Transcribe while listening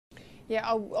Yeah,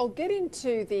 I'll get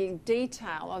into the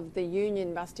detail of the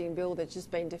union busting bill that's just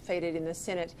been defeated in the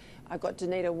Senate. I've got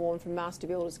Danita Warren from Master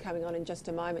Builders coming on in just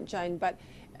a moment, Jane, but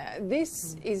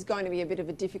this is going to be a bit of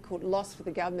a difficult loss for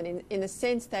the government in the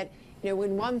sense that, you know,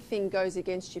 when one thing goes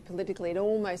against you politically, it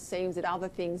almost seems that other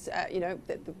things,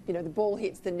 the ball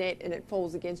hits the net and it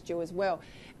falls against you as well.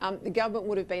 The government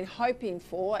would have been hoping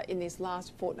for, in this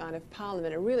last fortnight of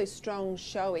Parliament, a really strong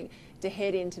showing to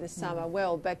head into the summer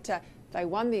well, but they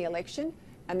won the election,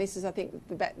 and this is, I think,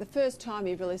 the first time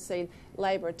you've really seen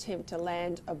Labor attempt to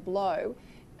land a blow.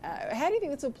 How do you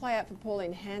think this will play out for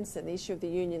Pauline Hanson, the issue of the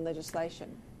union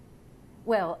legislation?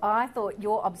 Well, I thought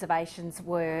your observations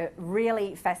were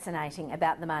really fascinating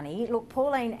about the money. Look,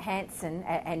 Pauline Hanson,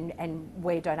 and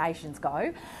where donations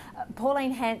go,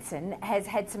 Pauline Hanson has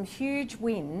had some huge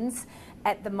wins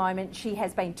at the moment. She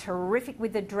has been terrific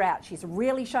with the drought. She's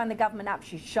really shown the government up.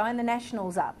 She's shown the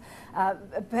Nationals up.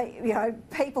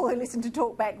 People who listen to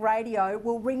Talkback Radio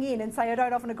will ring in and say, I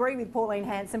don't often agree with Pauline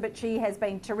Hanson, but she has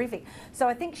been terrific. So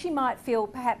I think she might feel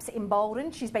perhaps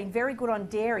emboldened. She's been very good on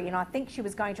dairy, and I think she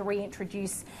was going to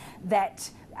reintroduce that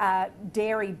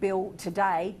dairy bill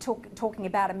today, talking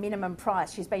about a minimum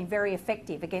price. She's been very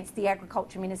effective against the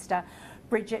Agriculture Minister,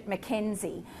 Bridget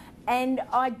McKenzie. And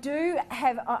I do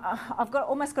have, I've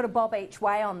almost got a bob each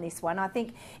way on this one. I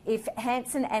think if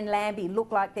Hanson and Lambie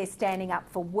look like they're standing up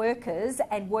for workers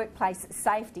and workplace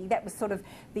safety, that was sort of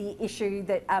the issue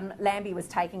that Lambie was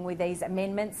taking with these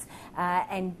amendments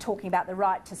and talking about the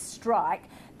right to strike,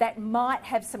 that might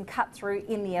have some cut through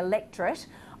in the electorate.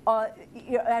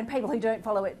 And people who don't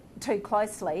follow it too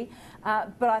closely.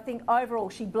 But I think overall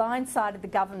she blindsided the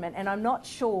government, and I'm not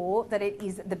sure that it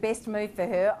is the best move for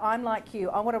her. I'm like you,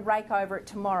 I want to rake over it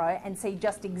tomorrow and see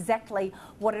just exactly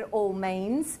what it all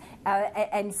means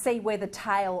and see where the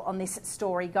tail on this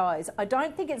story goes. I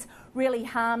don't think it's really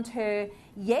harmed her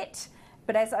yet,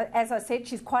 but as I said,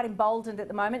 she's quite emboldened at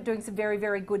the moment, doing some very,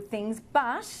 very good things.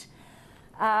 But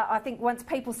I think once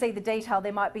people see the detail,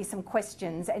 there might be some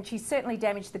questions, and she's certainly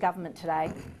damaged the government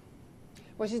today.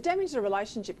 Well, she's damaged the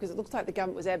relationship because it looks like the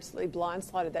government was absolutely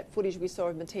blindsided. That footage we saw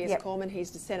of Matthias Cormann, he's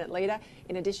the Senate leader,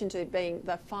 in addition to being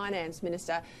the finance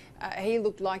minister, he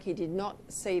looked like he did not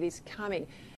see this coming.